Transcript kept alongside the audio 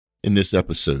In this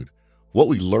episode, what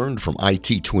we learned from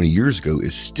IT 20 years ago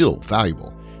is still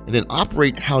valuable, and then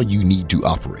operate how you need to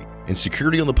operate. And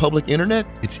security on the public internet,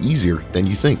 it's easier than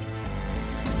you think.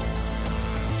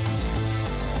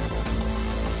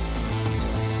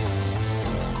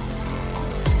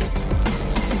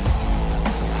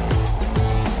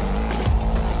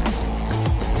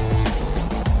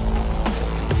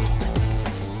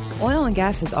 Oil and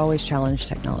gas has always challenged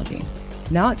technology.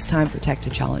 Now it's time for tech to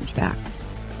challenge back.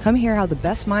 Come hear how the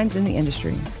best minds in the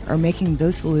industry are making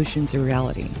those solutions a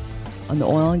reality on the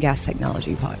Oil and Gas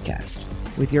Technology Podcast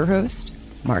with your host,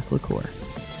 Mark LaCour.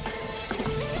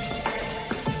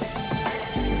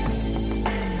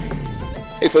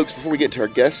 Hey folks, before we get to our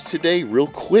guests today, real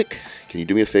quick, can you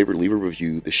do me a favor, leave a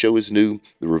review? The show is new.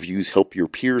 The reviews help your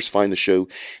peers find the show.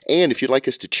 And if you'd like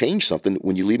us to change something,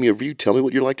 when you leave me a review, tell me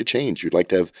what you'd like to change. You'd like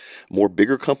to have more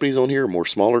bigger companies on here, more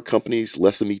smaller companies,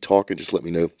 less of me talking, just let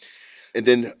me know. And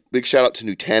then big shout out to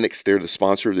Nutanix. They're the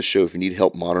sponsor of the show. If you need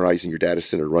help modernizing your data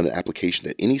center, run an application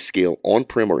at any scale,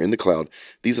 on-prem or in the cloud,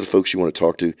 these are the folks you want to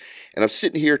talk to. And I'm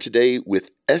sitting here today with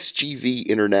SGV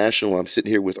International. I'm sitting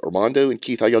here with Armando and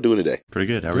Keith. How y'all doing today? Pretty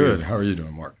good. How are you? Good. How are you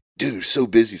doing, Mark? Dude, so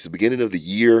busy. It's the beginning of the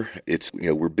year. It's,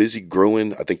 we're busy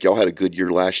growing. I think y'all had a good year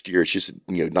last year. It's just,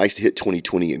 nice to hit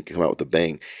 2020 and come out with a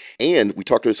bang. And we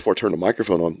talked about this before I turned the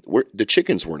microphone on. The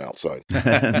chickens weren't outside.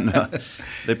 No,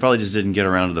 they probably just didn't get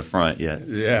around to the front yet.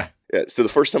 Yeah. So the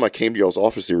first time I came to y'all's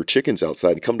office, there were chickens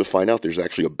outside. And come to find out, there's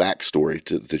actually a backstory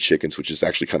to the chickens, which is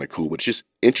actually kind of cool. But it's just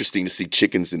interesting to see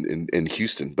chickens in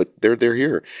Houston. But they're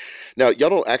here. Now, y'all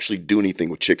don't actually do anything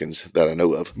with chickens that I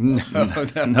know of.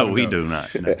 No, we do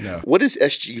not. No. What does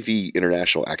SGV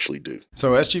International actually do?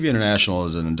 So SGV International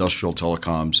is an industrial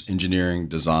telecoms engineering,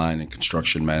 design, and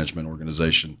construction management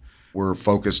organization. We're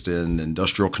focused in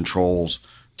industrial controls,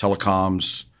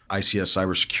 telecoms, ICS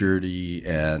cybersecurity,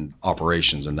 and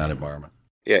operations in that environment.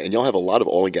 Yeah, and y'all have a lot of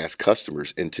oil and gas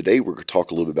customers. And today we're going to talk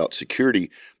a little bit about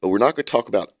security, but we're not going to talk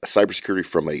about cybersecurity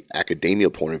from an academia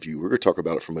point of view. We're going to talk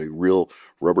about it from a real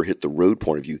rubber hit the road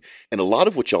point of view. And a lot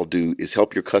of what y'all do is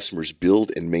help your customers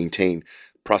build and maintain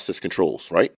process controls,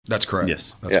 right? That's correct.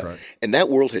 Yes. That's correct. And that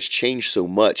world has changed so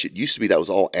much. It used to be that was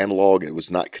all analog and it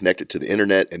was not connected to the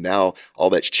internet. And now all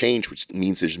that's changed, which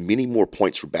means there's many more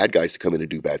points for bad guys to come in and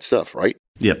do bad stuff, right?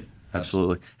 Yep,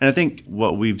 absolutely. And I think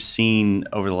what we've seen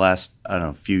over the last,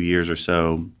 few years or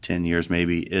so, 10 years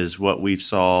maybe, is what we've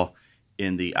saw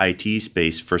in the IT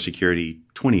space for security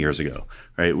 20 years ago,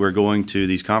 right? We're going to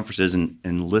these conferences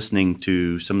and listening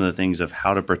to some of the things of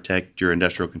how to protect your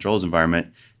industrial controls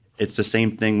environment. It's the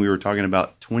same thing we were talking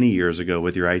about 20 years ago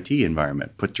with your IT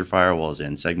environment. Put your firewalls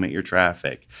in, segment your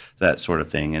traffic, that sort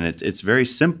of thing. And it's very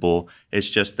simple. It's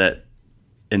just that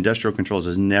industrial controls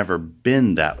has never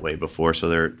been that way before. So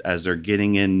they're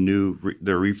getting in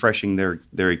they're refreshing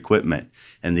their equipment,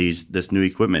 and this new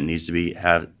equipment needs to be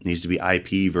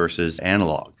IP versus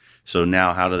analog. So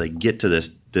now how do they get to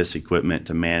this equipment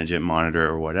to manage it, monitor it,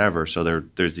 or whatever? So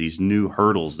there's these new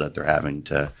hurdles that they're having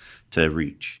to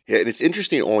reach. Yeah, and it's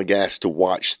interesting in oil and gas to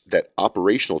watch that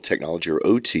operational technology, or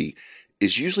OT,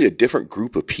 is usually a different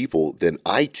group of people than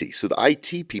IT. So the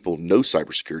IT people know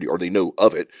cybersecurity, or they know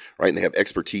of it, right? And they have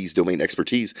expertise, domain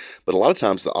expertise. But a lot of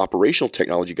times the operational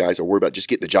technology guys are worried about just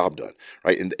getting the job done,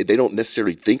 right? And they don't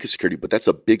necessarily think of security, but that's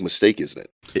a big mistake, isn't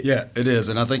it? Yeah, it is.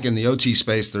 And I think in the OT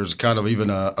space, there's kind of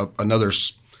even another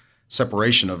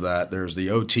separation of that. There's the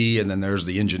OT, and then there's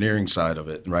the engineering side of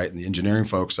it, right? And the engineering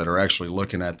folks that are actually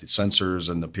looking at the sensors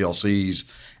and the PLCs,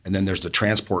 and then there's the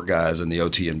transport guys in the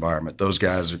OT environment. Those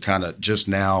guys are kind of just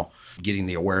now getting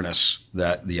the awareness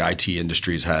that the IT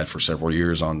industry's had for several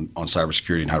years on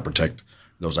cybersecurity and how to protect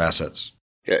those assets.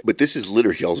 Yeah, but this is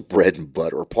literally y'all's bread and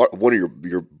butter, or one of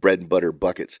your bread and butter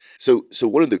buckets. So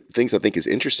one of the things I think is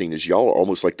interesting is y'all are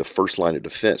almost like the first line of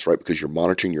defense, right? Because you're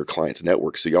monitoring your client's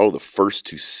network. So y'all are the first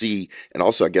to see, and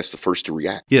also I guess the first to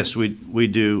react. Yes, we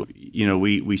do.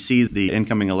 We see the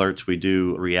incoming alerts. We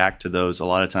do react to those. A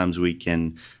lot of times we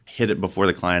can hit it before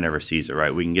the client ever sees it,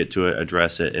 right? We can get to it,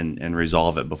 address it, and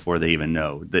resolve it before they even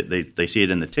know. They see it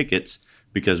in the tickets,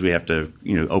 because we have to,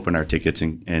 open our tickets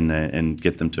and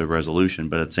get them to resolution.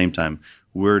 But at the same time,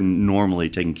 we're normally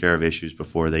taking care of issues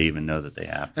before they even know that they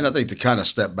happen. And I think to kind of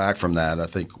step back from that, I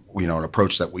think, an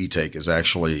approach that we take is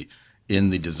actually in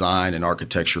the design and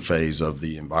architecture phase of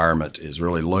the environment is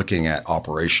really looking at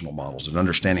operational models and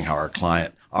understanding how our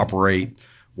client operate,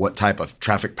 what type of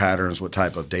traffic patterns, what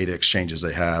type of data exchanges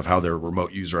they have, how their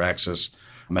remote user access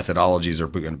methodologies are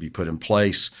going to be put in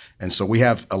place. And so we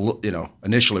have,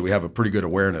 initially we have a pretty good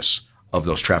awareness of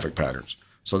those traffic patterns.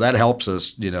 So that helps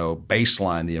us,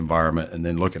 baseline the environment and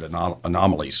then look at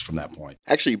anomalies from that point.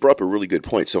 Actually, you brought up a really good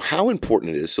point. So how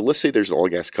important it is. So let's say there's an oil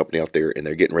and gas company out there and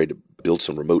they're getting ready to build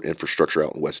some remote infrastructure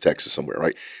out in West Texas somewhere,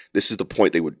 right? This is the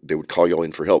point they would call y'all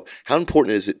in for help. How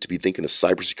important is it to be thinking of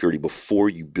cybersecurity before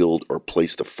you build or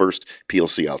place the first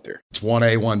PLC out there? It's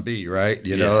 1A, 1B, right?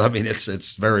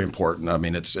 It's very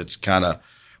important. It's kind of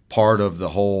part of the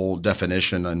whole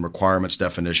definition and requirements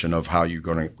definition of how you're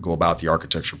going to go about the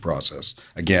architecture process.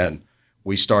 Again,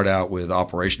 we start out with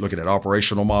looking at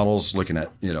operational models, looking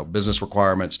at business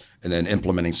requirements, and then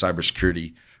implementing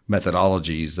cybersecurity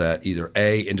methodologies that either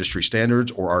industry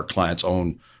standards or our clients'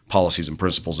 own policies and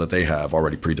principles that they have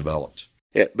already pre-developed.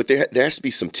 Yeah, but there has to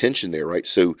be some tension there, right?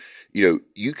 So you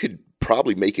could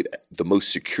probably make it the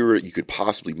most secure you could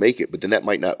possibly make it, but then that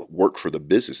might not work for the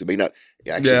business. It may not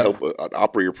actually help an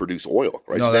operator produce oil,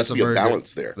 right? No, so that's a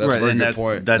balance there. That's a very good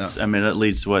point.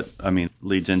 That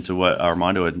leads into what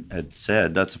Armando had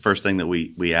said. That's the first thing that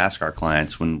we ask our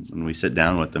clients when we sit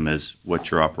down with them is, what's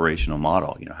your operational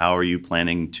model? How are you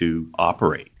planning to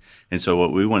operate? And so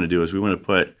what we want to do is we want to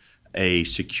put a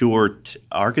secure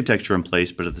architecture in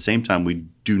place, but at the same time, we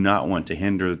do not want to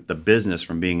hinder the business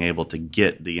from being able to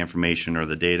get the information or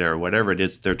the data or whatever it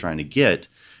is they're trying to get.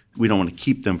 We don't want to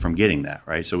keep them from getting that,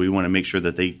 right? So we want to make sure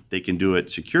that they can do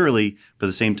it securely, but at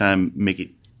the same time, make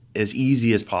it as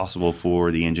easy as possible for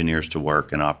the engineers to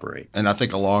work and operate. And I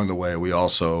think along the way, we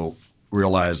also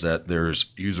realize that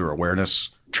there's user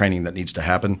awareness training that needs to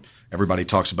happen. Everybody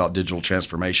talks about digital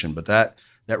transformation, but that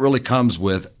really comes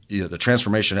with the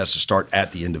transformation has to start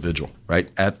at the individual, right?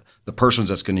 At the persons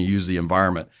that's going to use the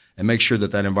environment, and make sure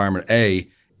that environment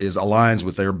aligns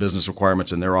with their business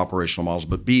requirements and their operational models,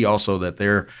 but B, also that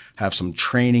they have some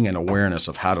training and awareness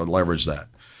of how to leverage that.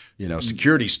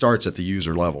 Security starts at the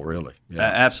user level, really. Yeah.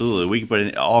 Absolutely. We can put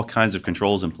in all kinds of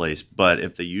controls in place, but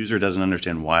if the user doesn't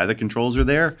understand why the controls are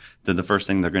there, then the first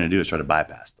thing they're going to do is try to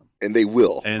bypass them. And they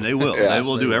will. Yes, they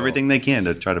will do everything they can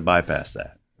to try to bypass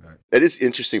that. That is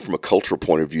interesting from a cultural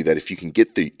point of view, that if you can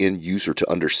get the end user to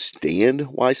understand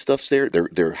why stuff's there,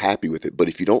 they're happy with it. But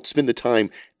if you don't spend the time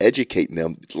educating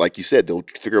them, like you said, they'll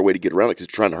figure a way to get around it because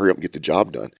they're trying to hurry up and get the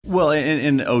job done. Well,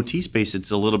 in the OT space,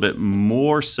 it's a little bit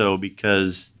more so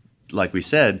because, like we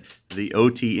said, the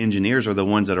OT engineers are the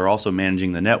ones that are also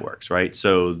managing the networks, right?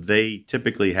 So they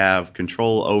typically have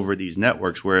control over these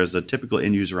networks, whereas a typical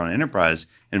end user on an enterprise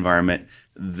environment,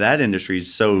 that industry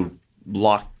is so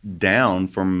locked down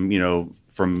from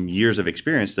years of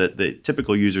experience that the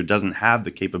typical user doesn't have the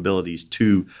capabilities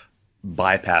to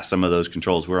bypass some of those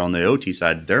controls. Where on the OT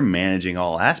side, they're managing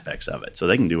all aspects of it, so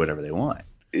they can do whatever they want.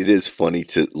 It is funny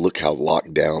to look how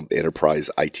locked down the enterprise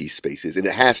IT space is. And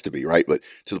it has to be, right? But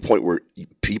to the point where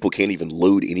people can't even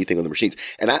load anything on the machines.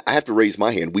 And I have to raise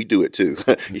my hand. We do it too.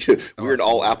 We're an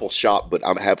all Apple shop, but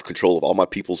I have control of all my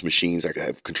people's machines. I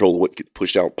have control of what gets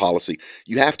pushed out policy.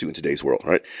 You have to in today's world,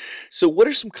 right? So what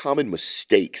are some common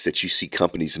mistakes that you see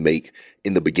companies make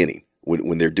in the beginning?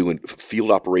 When they're doing field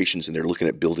operations and they're looking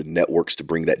at building networks to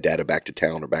bring that data back to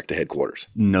town or back to headquarters?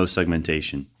 No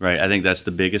segmentation, right? I think that's the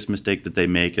biggest mistake that they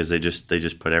make is they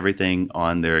just put everything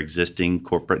on their existing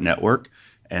corporate network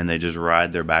and they just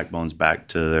ride their backbones back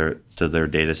to their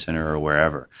data center or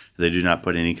wherever. They do not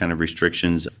put any kind of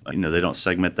restrictions. They don't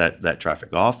segment that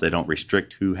traffic off. They don't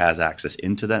restrict who has access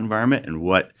into that environment and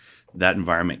what that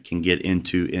environment can get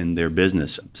into in their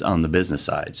business on the business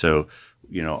side. So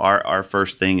our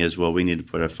first thing is, we need to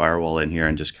put a firewall in here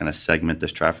and just kind of segment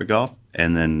this traffic off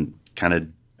and then kind of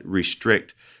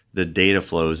restrict the data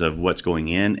flows of what's going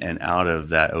in and out of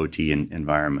that OT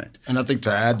environment. And I think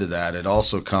to add to that, it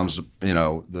also comes,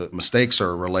 the mistakes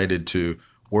are related to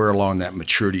where along that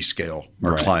maturity scale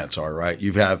our clients are, right?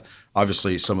 You have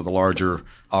obviously some of the larger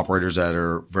operators that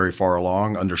are very far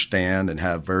along, understand and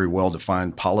have very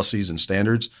well-defined policies and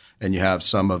standards. And you have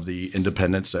some of the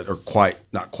independents that are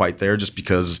not quite there just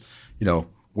because,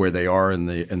 where they are in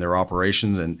their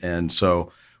operations. And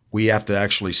so we have to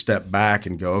actually step back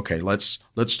and go, okay, let's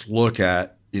look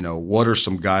at, what are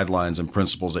some guidelines and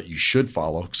principles that you should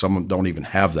follow? Some don't even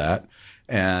have that.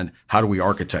 And how do we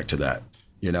architect to that?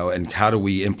 And how do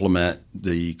we implement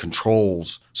the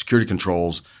controls, security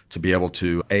controls, to be able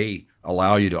to,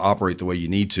 allow you to operate the way you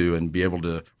need to and be able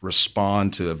to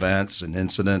respond to events and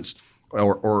incidents,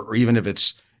 or even if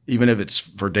it's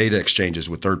for data exchanges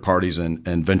with third parties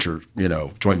and venture,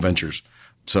 joint ventures.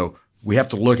 So we have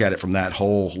to look at it from that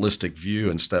whole holistic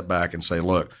view and step back and say,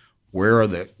 look,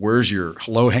 where's your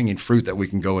low-hanging fruit that we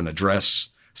can go and address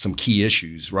some key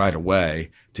issues right away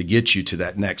to get you to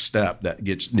that next step that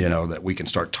gets, that we can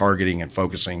start targeting and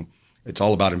focusing. It's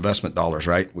all about investment dollars,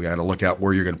 right? We got to look at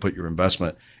where you're going to put your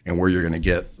investment and where you're going to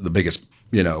get the biggest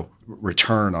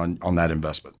return on that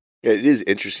investment. Yeah, it is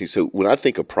interesting. So when I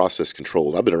think of process control,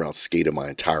 and I've been around SCADA my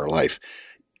entire life,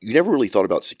 you never really thought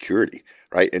about security,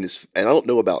 right? And I don't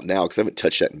know about now because I haven't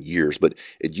touched that in years, but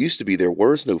it used to be there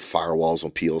was no firewalls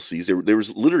on PLCs. There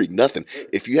was literally nothing.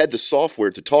 If you had the software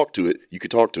to talk to it, you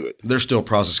could talk to it. There's still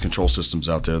process control systems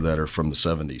out there that are from the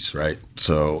 70s, right?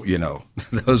 So,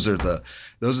 those are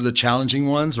the challenging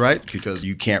ones, right? Because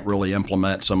you can't really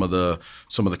implement some of the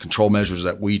control measures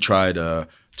that we try to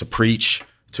preach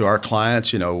to our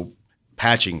clients.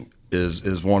 Patching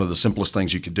is one of the simplest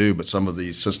things you could do, but some of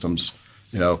these systems,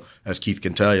 as Keith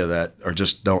can tell you, that are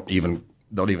just don't even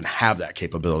have that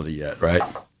capability yet, right?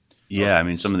 Yeah, I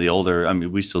mean, some of the older,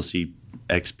 we still see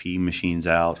XP machines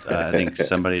out. I think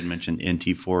somebody had mentioned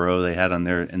NT40 they had in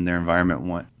their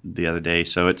environment the other day.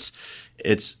 So it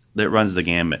runs the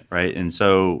gamut, right? And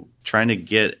so trying to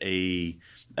get a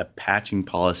patching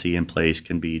policy in place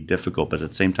can be difficult, but at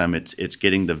the same time, it's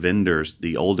getting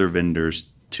the older vendors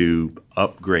to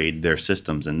upgrade their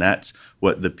systems, and that's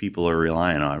what the people are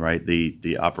relying on, right?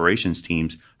 The operations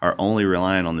teams are only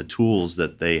relying on the tools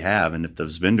that they have, and if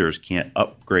those vendors can't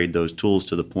upgrade those tools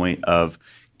to the point of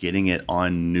getting it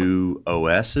on new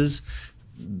OSs,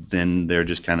 then they're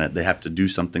just they have to do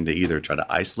something to either try to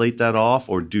isolate that off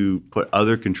or put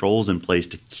other controls in place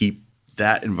to keep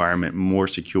that environment more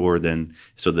secure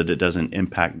so that it doesn't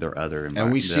impact their other environment.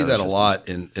 And we see that a lot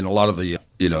in a lot of the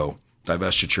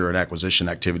divestiture and acquisition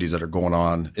activities that are going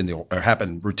on or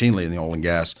happen routinely in the oil and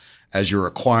gas. As you're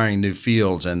acquiring new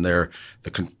fields, and the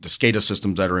SCADA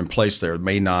systems that are in place there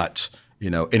may not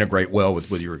integrate well with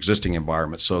your existing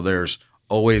environment. So there's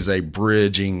always a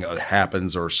bridging that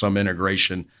happens or some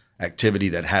integration activity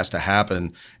that has to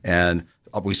happen, and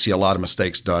we see a lot of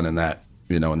mistakes done in that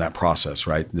in that process,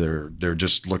 right? They're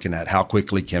just looking at how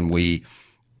quickly can we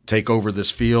take over this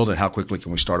field and how quickly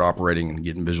can we start operating and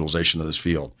getting visualization of this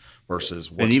field versus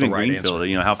what's and even the right greenfield,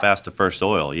 answer. How fast to first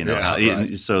oil,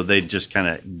 right. So they just kind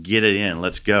of get it in,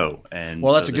 let's go. And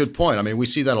well, that's a good point. I mean, we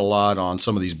see that a lot on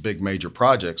some of these big major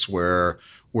projects where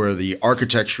the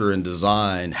architecture and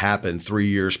design happened 3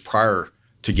 years prior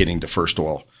to getting to first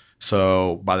oil.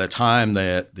 So by the time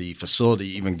that the facility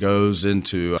even goes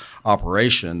into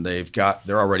operation, they're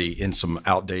already in some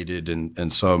outdated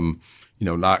and some,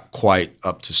 not quite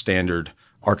up to standard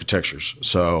architectures.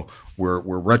 So we're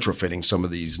retrofitting some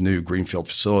of these new greenfield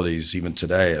facilities even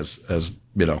today as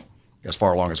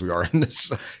far along as we are in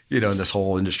this, in this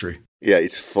whole industry. Yeah,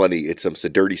 it's funny. It's a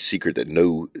dirty secret that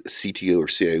no CTO or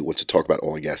CIO wants to talk about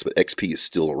oil and gas, but XP is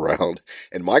still around.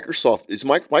 And Microsoft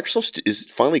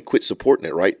is finally quit supporting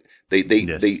it, right?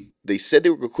 They said they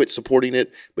were going to quit supporting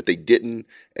it, but they didn't.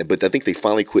 But I think they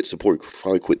finally quit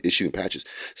issuing patches.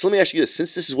 So let me ask you this: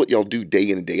 since this is what y'all do day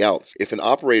in and day out, if an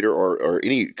operator or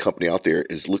any company out there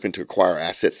is looking to acquire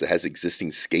assets that has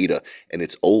existing SCADA and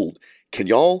it's old, can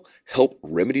y'all help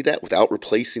remedy that without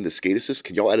replacing the SCADA system?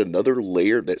 Can y'all add another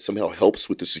layer that somehow helps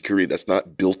with the security that's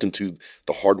not built into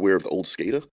the hardware of the old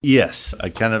SCADA? Yes, I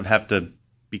kind of have to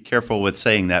be careful with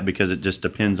saying that because it just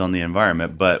depends on the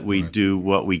environment, but we do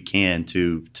what we can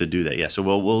to do that. Yeah. So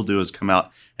what we'll do is come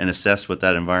out and assess what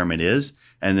that environment is,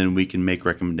 and then we can make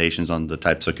recommendations on the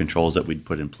types of controls that we'd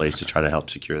put in place to try to help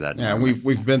secure that. Yeah,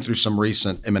 we've been through some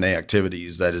recent M&A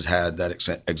activities that has had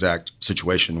that exact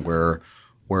situation where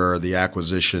the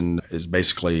acquisition is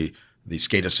basically the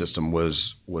SCADA system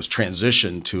was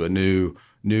transitioned to a new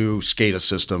SCADA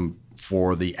system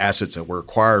for the assets that were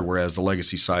acquired, whereas the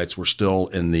legacy sites were still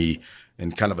in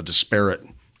kind of a disparate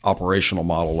operational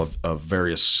model of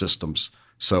various systems.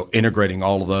 So integrating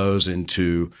all of those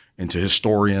into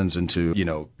historians,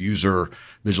 into user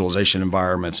visualization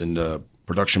environments, into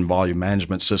production volume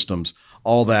management systems,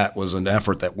 all that was an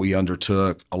effort that we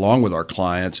undertook along with our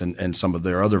clients and some of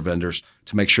their other vendors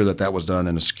to make sure that was done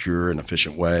in a secure and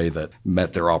efficient way that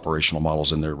met their operational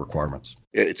models and their requirements.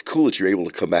 Yeah, it's cool that you're able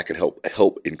to come back and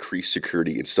help increase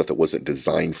security and stuff that wasn't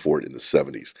designed for it in the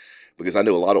 70s. Because I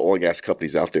know a lot of oil and gas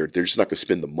companies out there, they're just not going to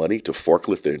spend the money to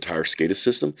forklift their entire SCADA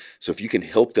system. So if you can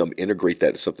help them integrate that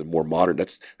into something more modern,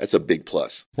 that's a big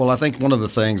plus. Well, I think one of the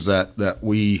things that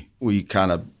we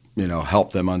kind of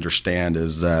help them understand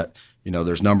is that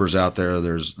there's numbers out there.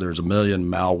 There's 1 million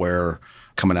malware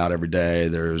coming out every day.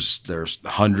 There's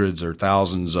hundreds or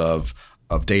thousands of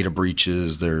data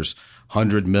breaches. There's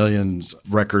 100 million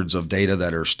records of data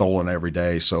that are stolen every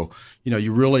day. So,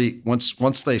 you really,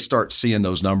 once they start seeing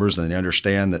those numbers and they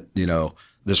understand that,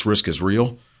 this risk is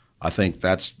real, I think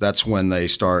that's when they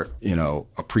start,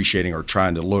 appreciating or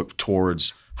trying to look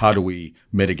towards how do we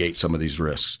mitigate some of these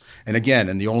risks? And again,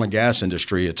 in the oil and gas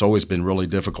industry, it's always been really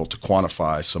difficult to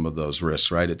quantify some of those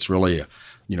risks, right? It's really,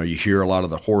 you hear a lot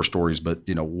of the horror stories, but,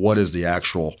 what is the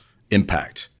actual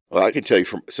impact? Well, I can tell you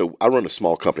so I run a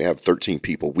small company. I have 13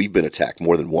 people. We've been attacked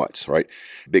more than once, right?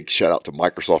 Big shout out to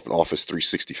Microsoft and Office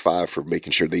 365 for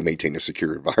making sure they maintain a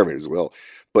secure environment as well.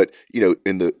 But,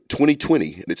 in the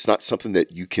 2020, it's not something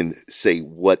that you can say,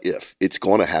 what if? It's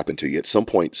going to happen to you at some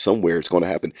point, somewhere it's going to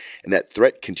happen. And that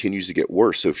threat continues to get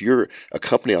worse. So if you're a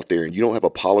company out there and you don't have a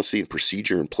policy and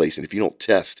procedure in place, and if you don't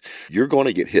test, you're going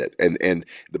to get hit. And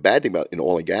the bad thing about in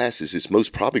oil and gas is it's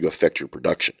most probably going to affect your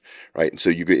production, right? And so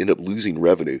you're going to end up losing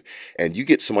revenue. And you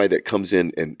get somebody that comes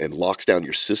in and locks down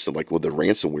your system, like with the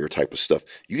ransomware type of stuff,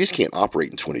 you just can't operate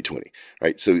in 2020,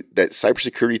 right? So that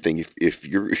cybersecurity thing,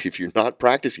 if you're not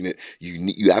practicing it,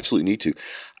 you absolutely need to.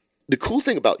 The cool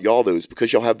thing about y'all, though, is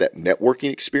because y'all have that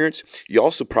networking experience, you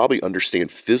also probably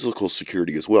understand physical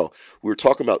security as well. We were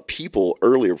talking about people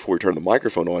earlier before we turned the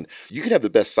microphone on. You can have the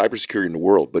best cybersecurity in the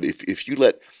world, but if you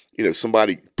let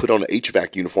somebody put on an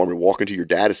HVAC uniform and walk into your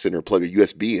data center and plug a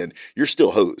USB in, you're still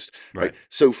hosed, right?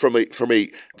 So from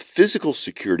a physical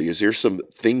security, is there some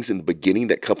things in the beginning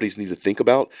that companies need to think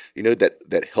about,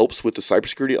 that helps with the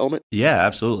cybersecurity element? Yeah,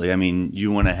 absolutely. I mean,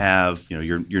 you want to have,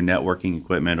 your networking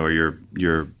equipment or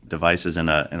your devices in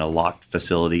a locked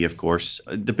facility, of course.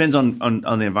 It depends on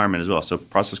the environment as well. So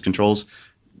process controls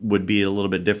would be a little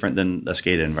bit different than a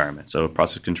SCADA environment. So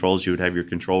process controls, you would have your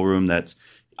control room that's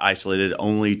isolated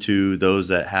only to those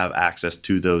that have access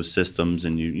to those systems,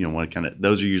 and you want to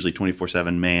those are usually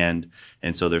 24/7 manned,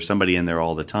 and so there's somebody in there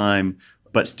all the time,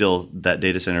 but still that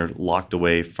data center locked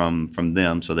away from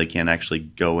them, so they can't actually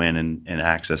go in and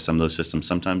access some of those systems,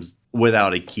 sometimes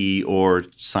without a key or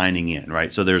signing in,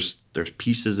 right? So there's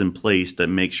pieces in place that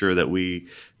make sure that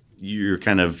you're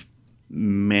kind of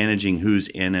managing who's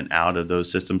in and out of those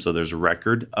systems. So there's a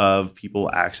record of people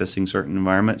accessing certain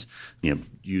environments,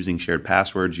 using shared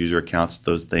passwords, user accounts,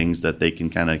 those things that they can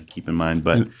kind of keep in mind,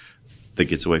 but that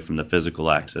gets away from the physical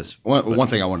access. One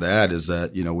thing I wanted to add is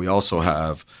that, we also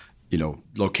have,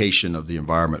 location of the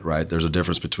environment, right? There's a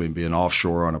difference between being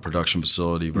offshore on a production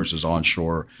facility versus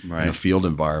onshore in a field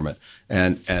environment.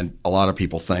 And a lot of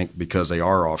people think because they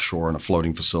are offshore in a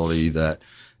floating facility that,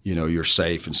 you're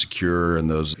safe and secure, and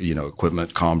those,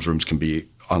 equipment, comms rooms can be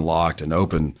unlocked and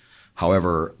open.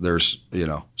 However, there's,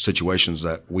 situations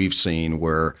that we've seen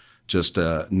where just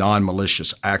a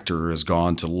non-malicious actor has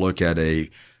gone to look at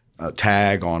a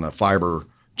tag on a fiber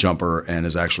jumper and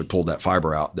has actually pulled that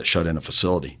fiber out that shut in a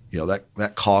facility.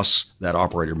 That costs that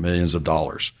operator millions of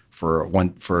dollars for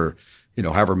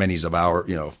however many's of hour,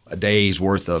 a day's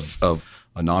worth of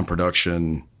a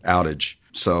non-production outage.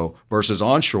 So versus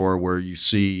onshore, where you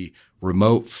see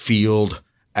remote field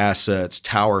assets,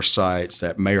 tower sites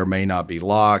that may or may not be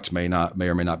locked, may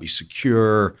or may not be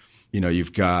secure.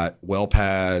 You've got well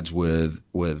pads with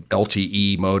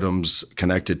LTE modems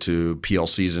connected to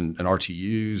PLCs and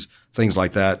RTUs, things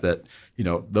like that.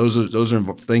 Those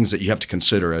are things that you have to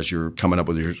consider as you're coming up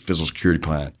with your physical security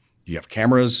plan. Do you have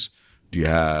cameras? Do you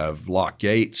have locked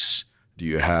gates? Do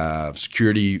you have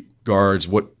security guards?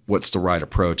 What's the right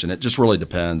approach? And it just really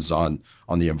depends on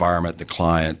the environment, the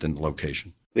client, and the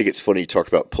location. I think it's funny you talked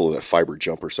about pulling a fiber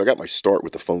jumper. So I got my start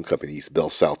with the phone company, East Bell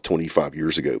South, 25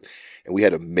 years ago. And we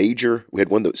had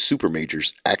one of those super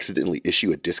majors accidentally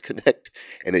issue a disconnect,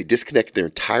 and they disconnected their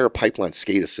entire pipeline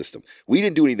SCADA system. We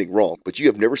didn't do anything wrong, but you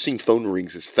have never seen phone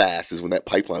rings as fast as when that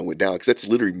pipeline went down, because that's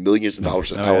literally millions of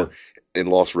dollars an hour in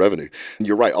lost revenue. And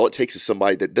you're right. All it takes is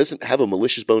somebody that doesn't have a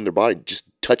malicious bone in their body just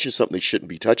touching something they shouldn't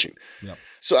be touching. Yep.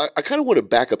 So I kind of want to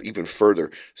back up even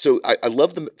further. So I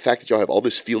love the fact that y'all have all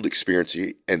this field experience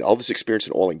and all this experience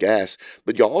in oil and gas,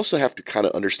 but y'all also have to kind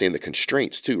of understand the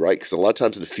constraints too, right? Because a lot of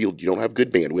times in the field, you don't have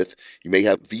good bandwidth. You may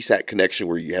have VSAT connection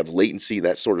where you have latency,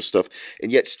 that sort of stuff,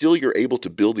 and yet still you're able to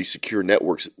build these secure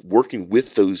networks working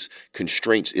with those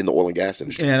constraints in the oil and gas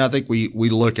industry. And I think we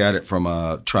look at it from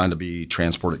trying to be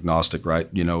transport agnostic, right?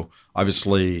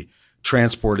 Obviously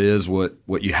transport is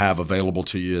what you have available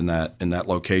to you in that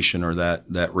location or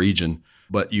that region,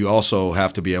 but you also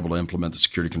have to be able to implement the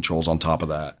security controls on top of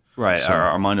that. Right. So,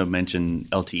 Armando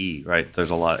mentioned LTE, right? There's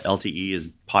a lot. LTE is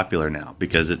popular now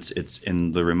because it's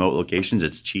in the remote locations.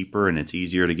 It's cheaper and it's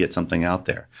easier to get something out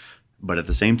there. But at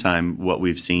the same time, what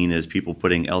we've seen is people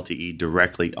putting LTE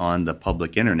directly on the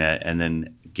public internet and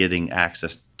then getting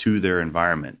access to their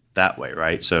environment that way,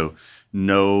 right? So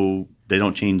they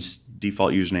don't change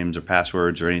default usernames or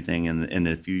passwords or anything. And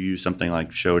if you use something like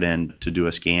Shodan to do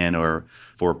a scan or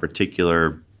for a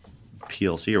particular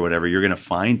PLC or whatever, you're going to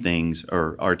find things,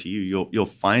 or RTU, you'll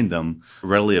find them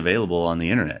readily available on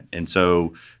the internet. And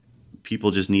so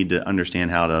people just need to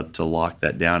understand how to lock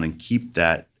that down and keep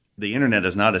that. The internet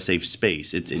is not a safe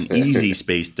space. It's an easy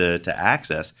space to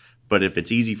access. But if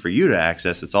it's easy for you to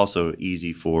access, it's also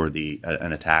easy for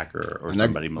an attacker or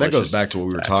somebody malicious. That goes back to what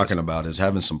we were talking about, is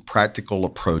having some practical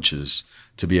approaches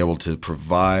to be able to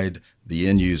provide the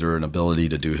end user an ability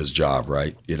to do his job,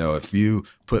 right? If you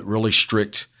put really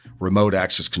strict remote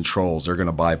access controls, they're going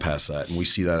to bypass that. And we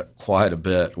see that quite a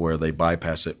bit where they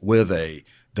bypass it with a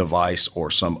device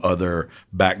or some other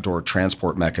backdoor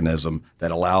transport mechanism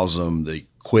that allows them the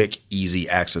quick, easy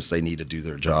access they need to do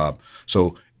their job.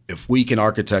 So if we can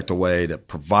architect a way to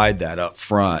provide that up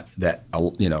front that,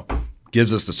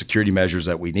 gives us the security measures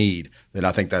that we need, then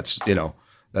I think that's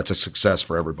a success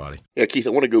for everybody. Yeah, Keith, I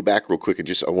want to go back real quick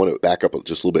and I want to back up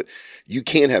just a little bit. You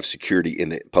can have security in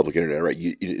the public internet, right?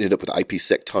 You end up with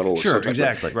IPsec tunnel. Sure,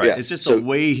 exactly. Right. Yeah. It's just a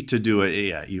way to do it.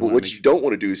 Yeah. What you don't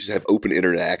want to do is just have open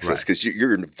internet access, because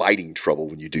you're inviting trouble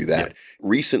when you do that. Yeah.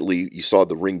 Recently, you saw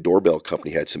the Ring doorbell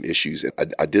company had some issues,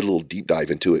 and I did a little deep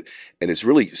dive into it. And it's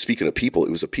really, speaking of people,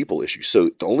 it was a people issue.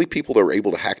 So the only people that were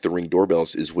able to hack the Ring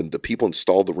doorbells is when the people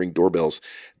installed the Ring doorbells,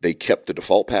 they kept the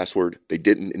default password, they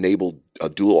didn't enable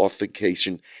dual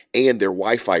authentication, and their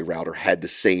Wi-Fi router had the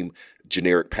same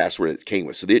generic password it came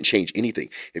with. So they didn't change anything.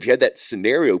 If you had that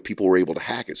scenario, people were able to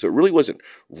hack it. So it really wasn't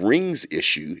Ring's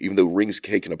issue, even though Ring's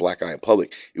taking a black eye in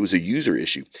public. It was a user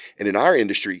issue. And in our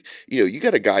industry, you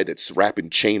got a guy that's wrapping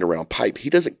chain around pipe. He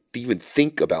doesn't even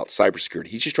think about cybersecurity.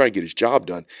 He's just trying to get his job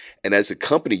done. And as a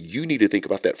company, you need to think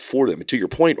about that for them. And to your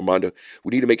point, Armando,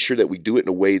 we need to make sure that we do it in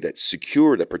a way that's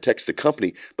secure, that protects the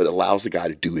company, but allows the guy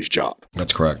to do his job.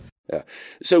 That's correct. Yeah.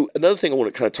 So another thing I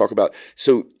want to kind of talk about,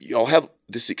 so y'all have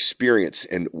this experience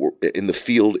in the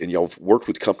field, and y'all have worked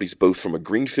with companies both from a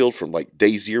greenfield, from like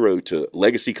day zero, to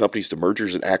legacy companies, to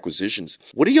mergers and acquisitions.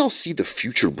 What do y'all see the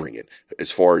future bringing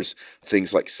as far as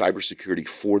things like cybersecurity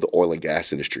for the oil and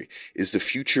gas industry? Is the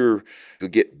future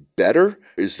going to get better?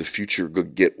 Is the future going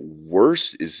to get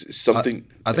worse? Is something?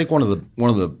 I think one of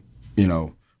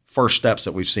the first steps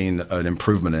that we've seen an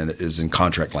improvement in is in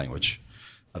contract language.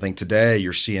 I think today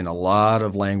you're seeing a lot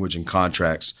of language in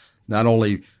contracts, not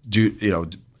only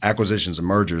acquisitions and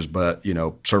mergers, but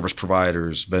service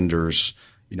providers, vendors,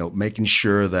 making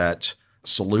sure that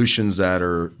solutions that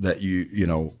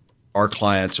our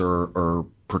clients are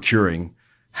procuring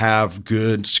have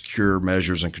good, secure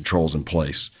measures and controls in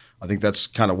place. I think that's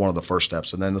kind of one of the first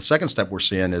steps. And then the second step we're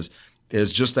seeing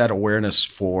is just that awareness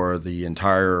for the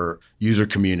entire user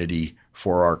community,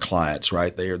 for our clients,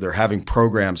 right? They're having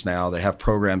programs now. They have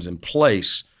programs in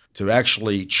place to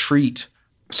actually treat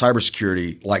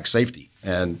cybersecurity like safety.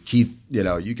 And Keith,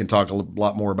 you can talk a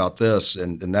lot more about this,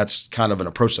 and that's kind of an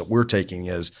approach that we're taking.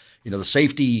 Is the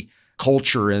safety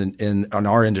culture in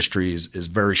our industries is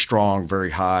very strong, very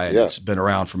high, and it's been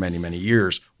around for many, many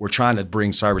years. We're trying to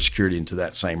bring cybersecurity into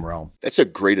that same realm. That's a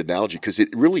great analogy, because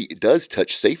it does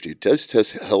touch safety. It does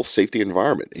touch health, safety,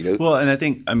 environment. Well, and I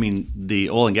think,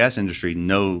 the oil and gas industry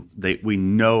we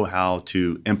know how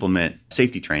to implement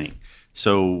safety training.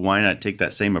 So why not take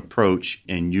that same approach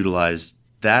and utilize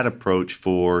that approach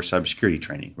for cybersecurity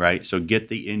training, right? So get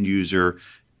the end user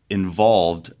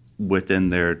involved within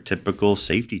their typical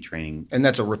safety training. And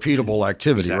that's a repeatable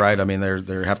activity, exactly. Right?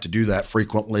 They have to do that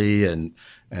frequently and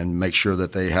make sure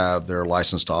that they have their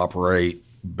license to operate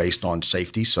based on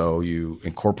safety. So you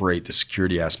incorporate the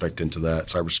security aspect into that,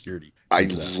 cybersecurity. I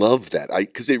love that,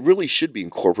 because it really should be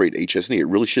incorporated HS&E. It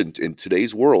really shouldn't. In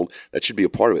today's world, that should be a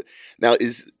part of it. Now,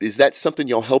 is that something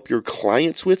y'all help your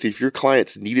clients with? If your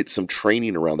clients needed some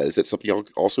training around that, is that something y'all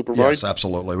also provide? Yes,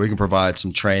 absolutely. We can provide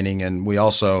some training, and we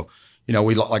also,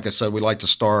 like I said, we like to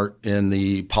start in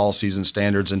the policies and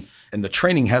standards, and the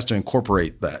training has to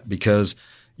incorporate that, because,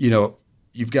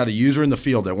 you've got a user in the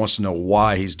field that wants to know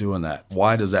why he's doing that.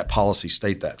 Why does that policy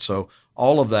state that? So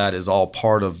all of that is all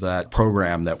part of that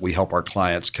program that we help our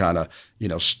clients kind of,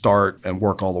 start and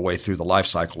work all the way through the life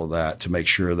cycle of that, to make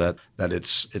sure that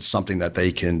it's something that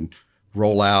they can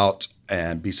roll out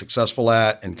and be successful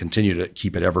at, and continue to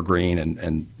keep it evergreen,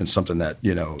 and something that,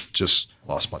 just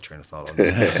lost my train of thought on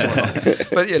that.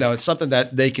 But, it's something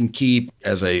that they can keep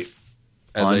as a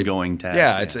ongoing task.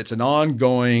 Yeah, it's an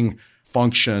ongoing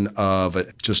function of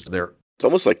just their. It's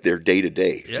almost like their day to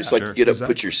day. Just like you get up,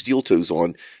 put your steel toes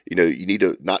on. You need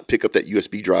to not pick up that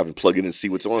USB drive and plug it in and see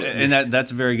what's on it. And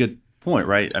that's a very good point,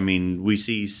 right? We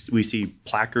see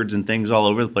placards and things all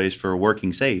over the place for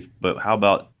working safe, but how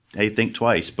about, hey, think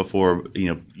twice before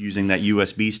using that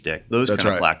USB stick? Those kind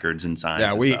of placards and signs.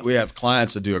 Yeah, we have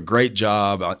clients that do a great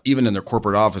job, even in their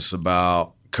corporate office,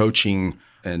 about coaching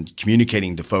and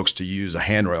communicating to folks to use a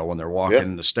handrail when they're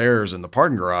walking the stairs in the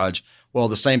parking garage. Well,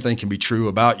 the same thing can be true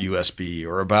about USB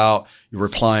or about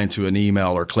replying to an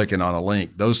email or clicking on a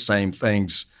link. Those same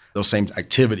things, those same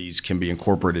activities can be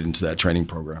incorporated into that training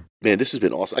program. Man, this has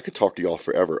been awesome. I could talk to y'all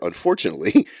forever.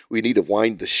 Unfortunately, we need to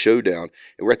wind the show down.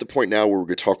 And we're at the point now where we're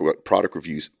going to talk about product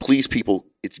reviews. Please, people,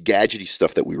 it's gadgety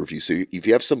stuff that we review. So if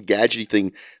you have some gadgety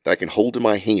thing that I can hold in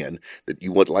my hand that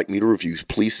you would like me to review,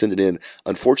 please send it in.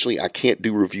 Unfortunately, I can't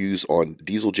do reviews on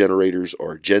diesel generators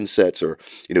or gen sets or,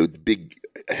 the big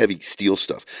heavy steel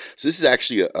stuff. So this is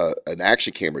actually an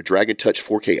action camera, Dragon Touch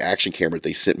 4K action camera that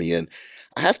they sent me in.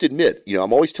 I have to admit,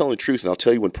 I'm always telling the truth, and I'll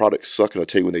tell you when products suck, and I'll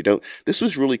tell you when they don't. This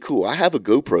was really cool. I have a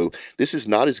GoPro. This is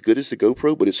not as good as the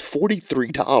GoPro, but it's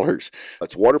 $43.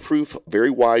 It's waterproof, very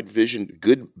wide vision,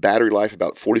 good battery life,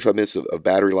 about 45 minutes of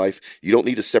battery life. You don't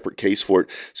need a separate case for it.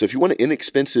 So if you want an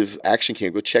inexpensive action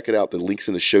cam, go check it out. The link's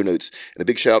in the show notes. And a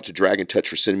big shout out to Dragon Touch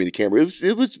for sending me the camera.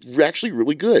 It was actually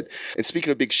really good. And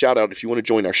speaking of big shout out, if you want to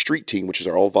join our street team, which is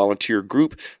our all volunteer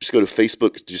group, just go to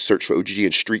Facebook, just search for OGG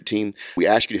and Street Team. We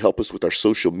ask you to help us with our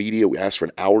social media. We ask for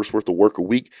an hour's worth of work a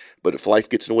week, but if life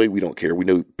gets in the way, we don't care. We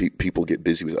know people get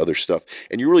busy with other stuff,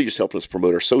 and you're really just helping us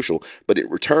promote our social. But in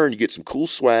return, you get some cool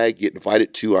swag. You get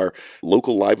invited to our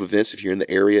local live events if you're in the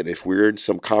area, and if we're in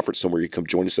some conference somewhere, you come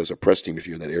join us as a press team if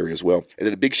you're in that area as well. And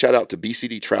then a big shout out to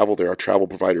BCD Travel. They're our travel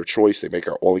provider of choice. They make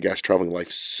our oil and gas traveling life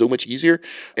so much easier,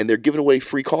 and they're giving away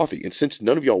free coffee. And since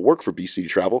none of y'all work for BCD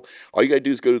Travel, all you got to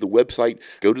do is go to the website,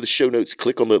 go to the show notes,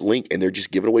 click on the link, and they're just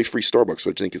giving away free Starbucks,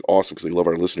 which I think is awesome because they love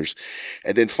our listeners.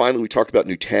 And then finally, we talked about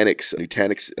Nutanix.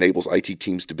 Nutanix enables IT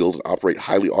teams to build and operate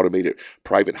highly automated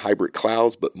private hybrid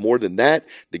clouds. But more than that,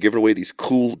 they're giving away these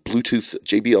cool Bluetooth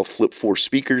JBL Flip 4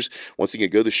 speakers. Once again,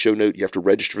 go to the show note. You have to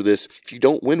register for this. If you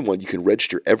don't win one, you can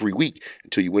register every week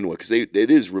until you win one because it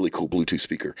is really cool Bluetooth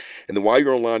speaker. And then while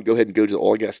you're online, go ahead and go to the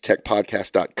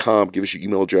oilandgastechpodcast.com. Give us your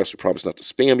email address. We promise not to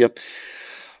spam you.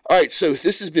 All right, so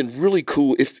this has been really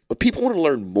cool. If people want to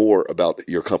learn more about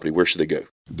your company, where should they go?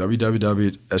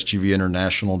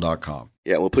 www.sgvinternational.com.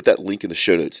 Yeah, we'll put that link in the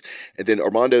show notes. And then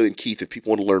Armando and Keith, if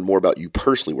people want to learn more about you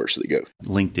personally, where should they go?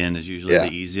 LinkedIn is usually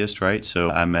the easiest, right?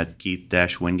 So I'm at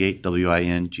Keith-Wingate,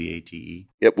 Wingate.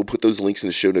 Yep, we'll put those links in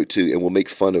the show note too, and we'll make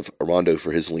fun of Armando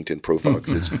for his LinkedIn profile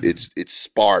because it's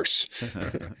sparse.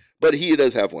 But he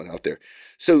does have one out there.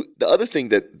 So the other thing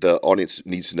that the audience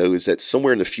needs to know is that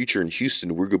somewhere in the future in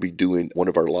Houston, we're going to be doing one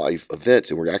of our live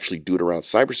events, and we're actually doing it around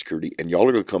cybersecurity, and y'all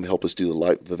are going to come help us do the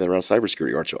live event around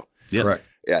cybersecurity, aren't y'all? Yeah. Correct.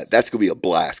 Yeah, that's going to be a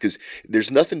blast because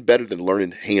there's nothing better than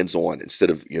learning hands-on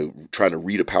instead of trying to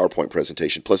read a PowerPoint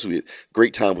presentation. Plus, we had a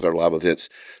great time with our live events.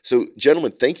 So,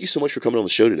 gentlemen, thank you so much for coming on the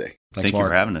show today. Thank you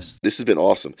for having us. This has been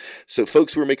awesome. So,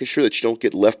 folks, we're making sure that you don't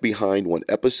get left behind one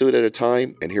episode at a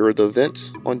time, and here are the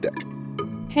events on deck.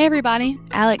 Hey everybody,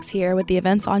 Alex here with the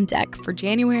events on deck for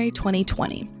January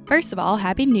 2020. First of all,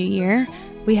 Happy New Year.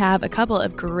 We have a couple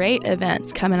of great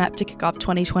events coming up to kick off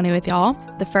 2020 with y'all.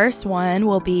 The first one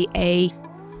will be a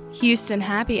Houston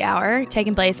Happy Hour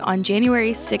taking place on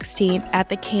January 16th at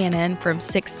the Cannon from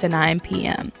 6 to 9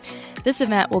 p.m. This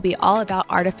event will be all about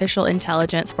artificial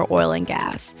intelligence for oil and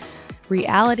gas.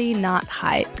 Reality, not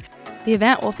hype. The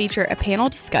event will feature a panel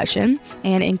discussion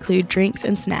and include drinks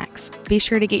and snacks. Be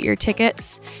sure to get your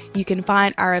tickets. You can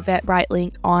find our Eventbrite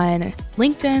link on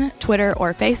LinkedIn, Twitter,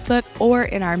 or Facebook, or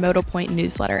in our Modal Point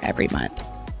newsletter every month.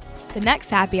 The next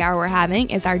happy hour we're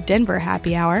having is our Denver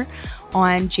Happy Hour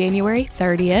on January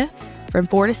 30th from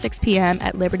 4 to 6 p.m.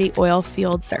 at Liberty Oil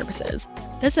Field Services.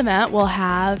 This event will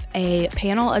have a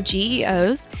panel of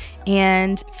GEOs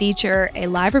and feature a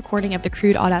live recording of the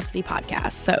Crude Audacity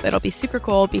podcast. So it'll be super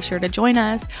cool. Be sure to join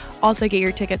us. Also get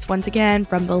your tickets once again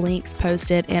from the links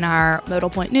posted in our Modal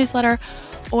Point newsletter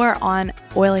or on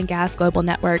Oil and Gas Global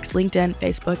Networks, LinkedIn,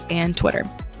 Facebook, and Twitter.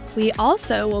 We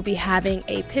also will be having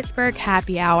a Pittsburgh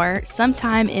Happy Hour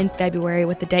sometime in February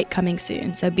with the date coming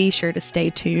soon. So be sure to stay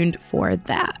tuned for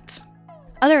that.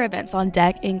 Other events on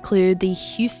deck include the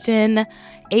Houston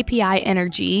API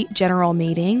Energy General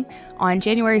Meeting on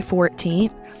January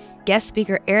 14th. Guest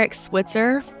speaker Eric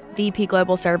Switzer, VP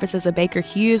Global Services of Baker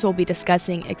Hughes, will be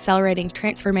discussing accelerating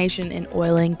transformation in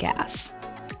oil and gas.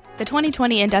 The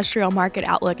 2020 Industrial Market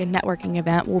Outlook and Networking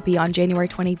event will be on January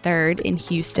 23rd in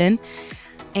Houston,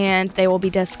 and they will be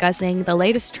discussing the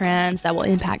latest trends that will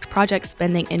impact project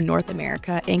spending in North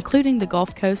America, including the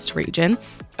Gulf Coast region,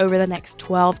 over the next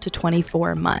 12 to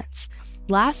 24 months.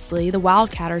 Lastly, the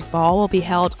Wildcatters Ball will be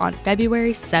held on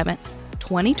February 7th,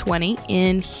 2020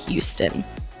 in Houston.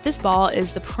 This ball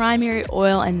is the primary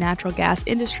oil and natural gas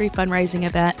industry fundraising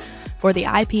event for the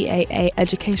IPAA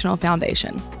Educational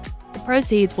Foundation. The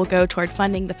proceeds will go toward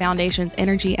funding the foundation's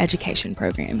energy education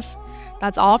programs.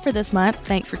 That's all for this month.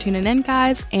 Thanks for tuning in,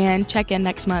 guys, and check in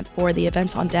next month for the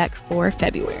events on deck for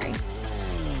February.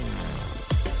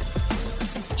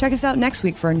 Check us out next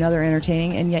week for another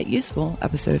entertaining and yet useful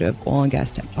episode of Oil and Gas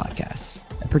Tech Podcast,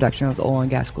 a production of the Oil and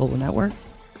Gas Global Network.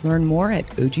 Learn more at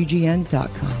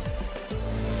oggn.com.